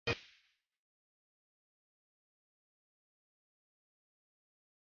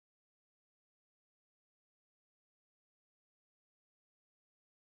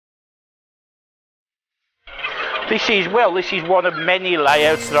This is one of many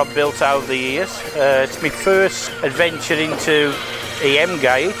layouts that I've built over the years. It's my first adventure into EM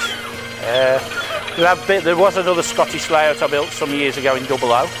gauge. There was another Scottish layout I built some years ago in 00,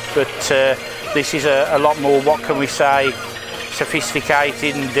 but this is a lot more, what can we say,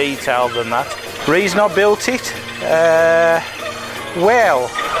 sophisticated and detailed than that. Reason I built it? Well,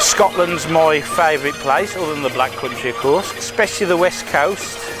 Scotland's my favourite place, other than the Black Country of course, especially the west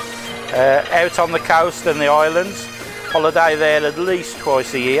coast. Out on the coast and the islands, holiday there at least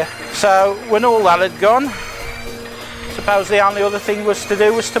twice a year. So when all that had gone, I suppose the only other thing was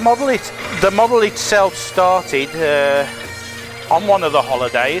to model it. The model itself started on one of the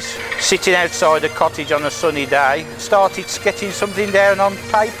holidays, sitting outside a cottage on a sunny day, started sketching something down on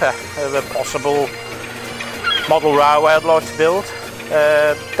paper of a possible model railway I'd like to build.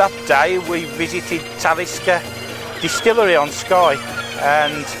 That day we visited Talisker Distillery on Skye,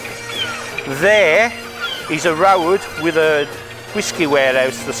 and there is a road with a whisky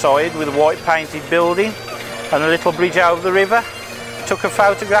warehouse to the side with a white painted building and a little bridge over the river. Took a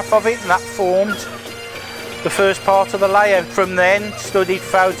photograph of it, and that formed the first part of the layout. From then, studied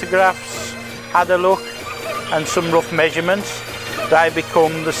photographs, had a look and some rough measurements. They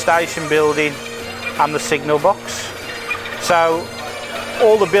become the station building and the signal box. So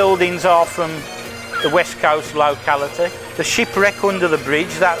all the buildings are from the west coast locality. The shipwreck under the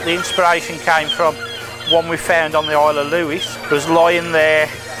bridge, that the inspiration came from one we found on the Isle of Lewis. It was lying there,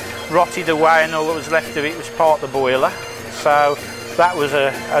 rotted away, and all that was left of it was part of the boiler. So that was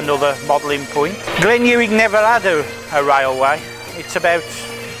another modelling point. Glenuig never had a railway. It's about,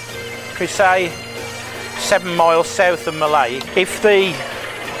 we say, 7 miles south of Mull. If the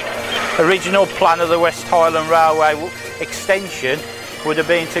original plan of the West Highland Railway extension would have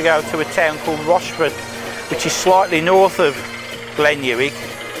been to go to a town called Rochford, which is slightly north of Glenuig,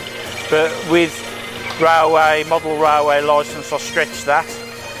 but with model railway licence I stretched that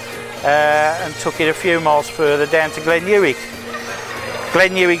and took it a few miles further down to Glenuig.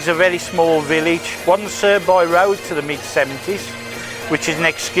 Glenuig's a very small village, wasn't served by road to the mid-70s, which is an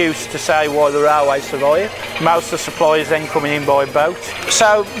excuse to say why the railway survived. Most of the supplies then coming in by boat.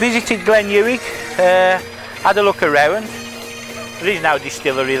 So visited Glenuig, had a look around. There is no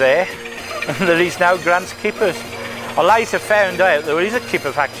distillery there, and there is no Grant's Kippers. I later found out there is a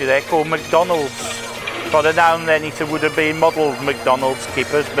kipper factory there called McDonald's. If I'd have known then it would have been modelled McDonald's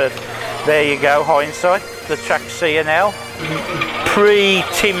kippers, but there you go, hindsight. The track C&L,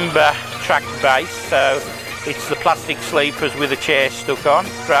 pre-timber track base, so it's the plastic sleepers with a chair stuck on.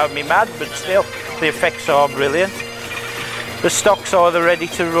 Drove me mad, but still, the effects are brilliant. The stock's either ready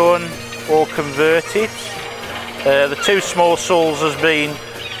to run or converted. The two small souls has been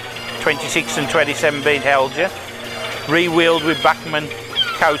 26 and 27 been held yet. Re-wheeled with Bachmann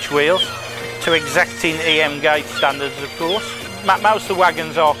coach wheels to exacting EM gauge standards of course. Most of the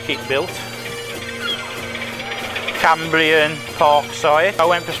wagons are kit built. Cambrian, Parkside. I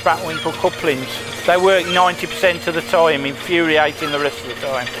went for Spratwinkle couplings. They work 90% of the time, infuriating the rest of the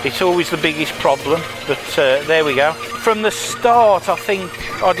time. It's always the biggest problem, but there we go. From the start, I think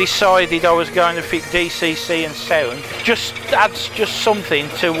I decided I was going to fit DCC and sound. Just adds just something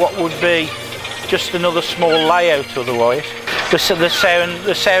to what would be just another small layout otherwise. The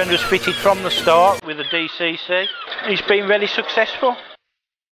sound was fitted from the start with the DCC. It's been very successful.